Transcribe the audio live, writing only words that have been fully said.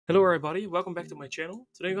Hello everybody, welcome back to my channel.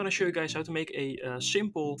 Today I'm going to show you guys how to make a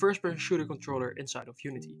simple first-person shooter controller inside of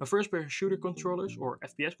Unity. Now, first-person shooter controllers or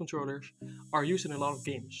FPS controllers are used in a lot of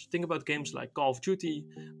games. Think about games like Call of Duty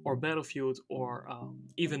or Battlefield or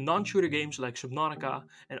even non-shooter games like Subnautica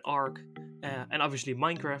and Ark. And obviously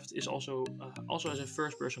Minecraft is also has a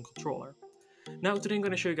first-person controller. Now today I'm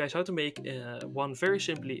going to show you guys how to make one very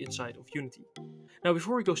simply inside of Unity. Now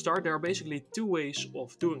before we go start, there are basically two ways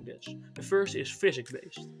of doing this. The first is physics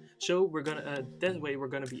based. So that way we're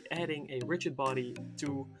gonna be adding a rigid body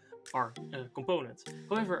to our component.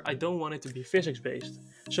 However, I don't want it to be physics based.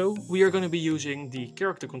 So we are going to be using the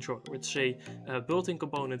character controller, which is a built-in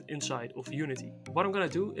component inside of Unity. What I'm going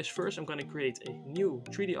to do is first I'm going to create a new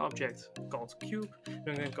 3D object called cube. And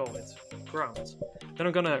I'm going to call it ground. Then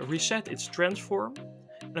I'm going to reset its transform.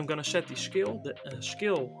 And I'm going to set the scale,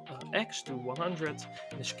 X to 100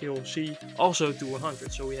 and the scale Z also to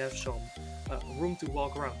 100. So we have some room to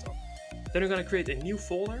walk around on. Then I'm going to create a new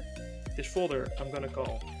folder. This folder I'm going to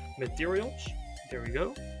call materials. There we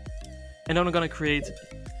go. And then I'm going to create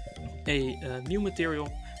a new material,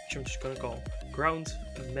 which I'm just going to call ground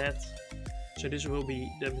mat. So this will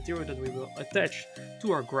be the material that we will attach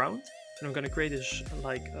to our ground. And I'm going to create this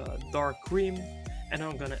like dark cream, and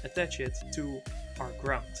I'm going to attach it to our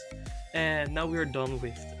ground. And now we are done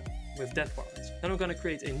with that part. Then I'm going to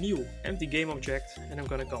create a new empty game object, and I'm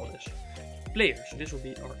going to call this player. So this will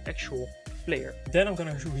be our actual player. Then I'm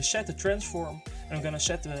going to reset the transform, and I'm going to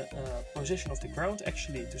set the position of the ground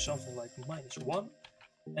actually to something like -1.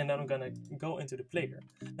 And then I'm going to go into the player.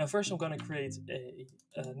 Now first I'm going to create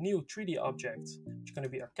a new 3D object, which is going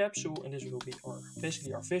to be our capsule, and this will be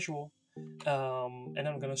basically our visual. And then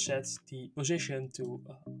I'm going to set the position to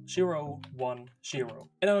 0, 1, 0.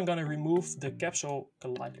 And then I'm going to remove the capsule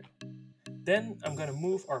collider. Then I'm going to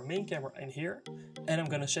move our main camera in here, and I'm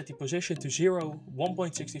going to set the position to 0,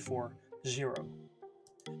 1.64, 0.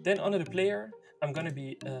 Then under the player, I'm going to be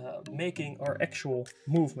making our actual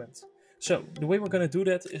movement. So the way we're going to do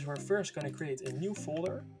that is we're first going to create a new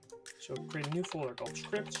folder. So create a new folder called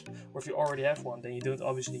scripts, or if you already have one, then you don't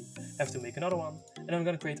obviously have to make another one. And I'm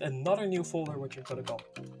going to create another new folder, which I'm going to call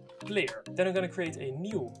player. Then I'm going to create a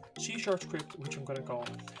new C# script, which I'm going to call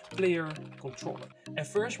player controller. And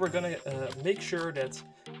first we're going to make sure that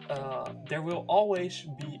there will always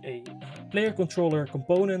be a player controller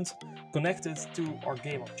component connected to our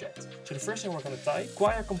game object. So the first thing we're going to type,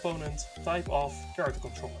 acquire component type of character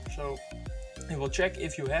controller. So it will check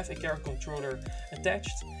if you have a character controller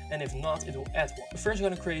attached, and if not, it will add one. First, we're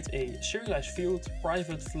going to create a serialized field,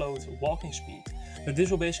 private float walking speed. Now this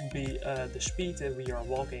will basically be the speed that we are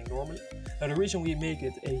walking normally. Now the reason we make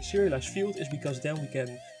it a serialized field is because then we can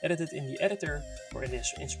edit it in the editor, or in this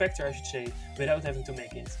inspector I should say, without having to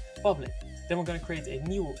make it public. Then we're going to create a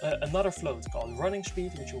new another float called running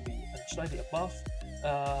speed, which will be slightly above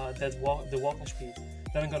the walking speed.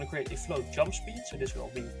 Then I'm going to create a float jump speed, so this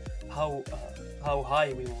will be how high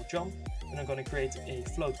we will jump. And I'm going to create a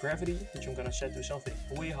float gravity, which I'm going to set to something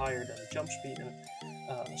way higher than the jump speed, and,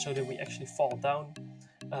 so that we actually fall down.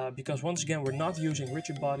 Because once again, we're not using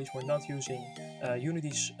rigid bodies, we're not using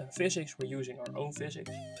Unity's physics, we're using our own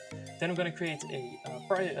physics. Then I'm going to create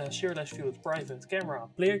a serialized field private camera,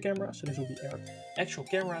 player camera, so this will be our actual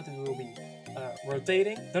camera that will be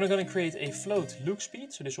rotating. Then I'm going to create a float look speed,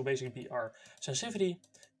 so this will basically be our sensitivity.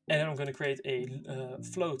 And then I'm going to create a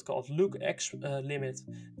float called look X limit,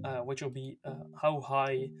 which will be how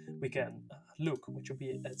high we can look, which will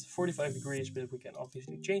be at 45 degrees, but we can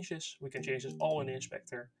obviously change this. We can change this all in the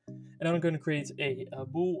inspector. And then I'm going to create a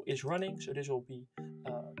bool is running, so this will be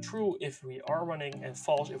true if we are running and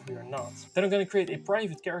false if we are not. Then I'm going to create a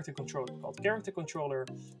private character controller called character controller,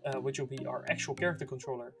 which will be our actual character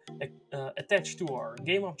controller attached to our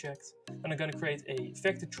game object. And I'm going to create a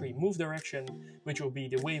vector tree move direction, which will be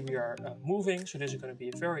the way we are moving. So this is going to be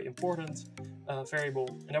a very important variable.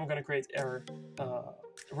 And then we're going to create our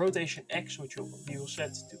rotation X, which we will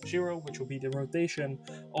set to 0, which will be the rotation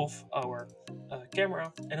of our camera.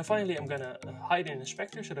 And then finally I'm going to hide an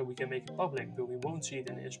inspector so that we can make it public, but we won't see it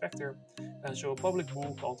in the inspector. So a public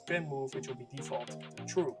bool called can move, which will be default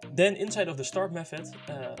true. Then inside of the start method,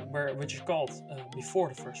 which is called before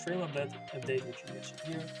the first frame update, which you can see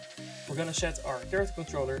here, we're going to set our character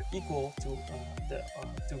controller equal to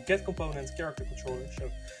to get component character controller. So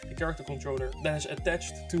the character controller that is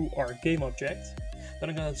attached to our game object. Then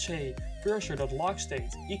I'm going to say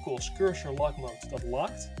cursor.lockstate equals cursor lock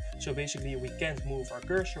mode.locked. So basically we can't move our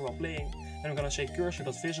cursor while playing. And I'm going to say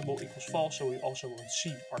cursor.visible equals false, so we also won't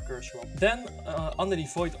see our cursor. Then under the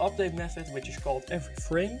void update method, which is called every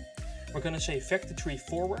frame, we're going to say vector tree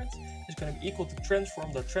forward is going to be equal to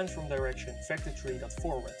transform.transform direction vector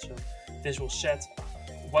tree.forward. So this will set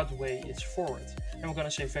what way it's forward. And we're going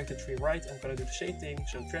to say vector tree right. I'm going to do the same thing.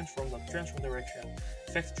 So transform.transform direction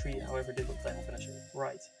vector tree. However, this time I'm going to say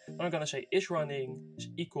right. Then I'm going to say is running is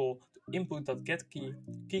equal to input.getKey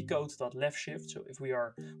keycode.left shift. So if we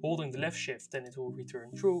are holding the left shift, then it will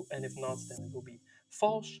return true, and if not, then it will be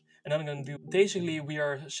false. And then I'm going to do, basically we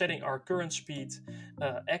are setting our current speed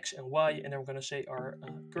x and y, and then we're going to say our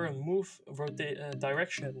current move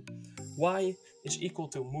direction y is equal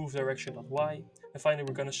to move direction of y. And finally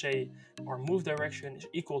we're going to say our move direction is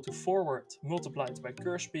equal to forward multiplied by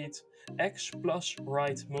curve speed x plus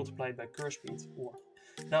right multiplied by curve speed y.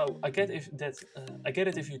 Now I get it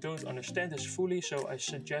if you don't understand this fully, so I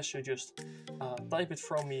suggest you just type it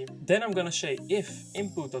from me. Then I'm gonna say if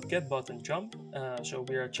input.get button jump. So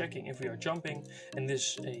we are checking if we are jumping, and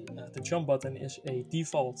the jump button is a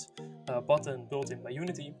default button built in by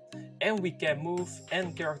Unity, and we can move,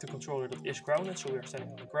 and character controller that is grounded, so we are standing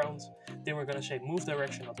on the ground. Then we're gonna say move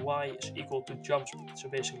direction of y is equal to jump speed. So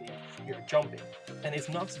basically we are jumping, and if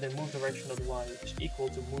not, then move direction of y is equal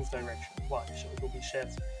to move direction of y. So it will be set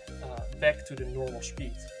back to the normal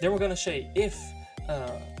speed. Then we're gonna say if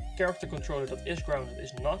character controller that is grounded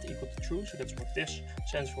is not equal to true, so that's what this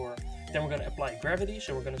stands for. Then we're going to apply gravity,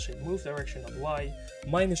 so we're going to say move direction of y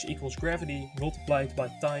minus equals gravity multiplied by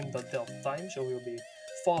time dot delta time, so we'll be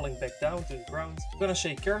falling back down to the ground. We're going to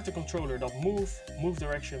say character controller dot move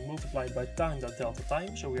direction multiplied by time dot delta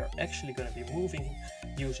time, so we are actually going to be moving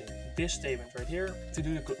using this statement right here. To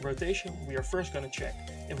do the rotation, we are first going to check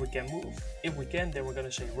if we can move. If we can, then we're going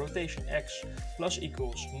to say rotation x plus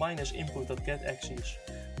equals minus input.get axis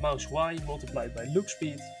mouse y multiplied by look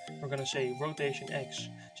speed. We're going to say rotation x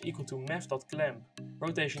is equal to math.clamp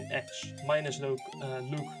rotation x minus look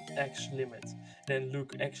x limit, then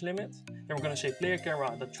look x limit. Then we're going to say player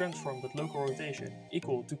camera that transform that local rotation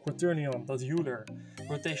equal to quaternion.Euler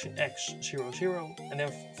rotation x 0 0, and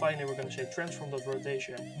then finally we're going to say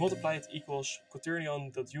transform.rotation multiplied equals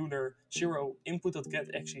quaternion.Euler 0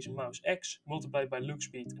 input.get axis mouse x multiplied by look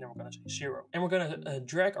speed, and then we're going to say 0. And we're going to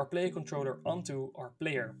drag our player controller onto our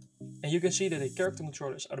player, and you can see that the character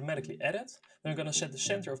controller is automatically added. Then I'm going to set the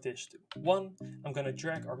center of this to 1. I'm going to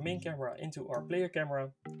drag our main camera into our player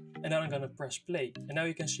camera, and then I'm going to press play, and now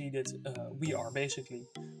you can see that we are basically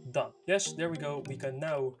done. Yes, there we go. We can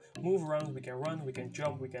now move around, we can run, we can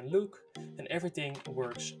jump, we can look, and everything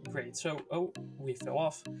works great. So, oh, we fell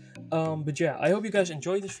off. But yeah, I hope you guys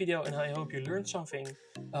enjoyed this video, and I hope you learned something.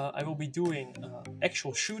 I will be doing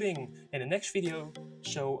actual shooting in the next video,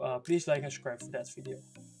 so please like and subscribe for that video.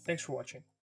 Thanks for watching.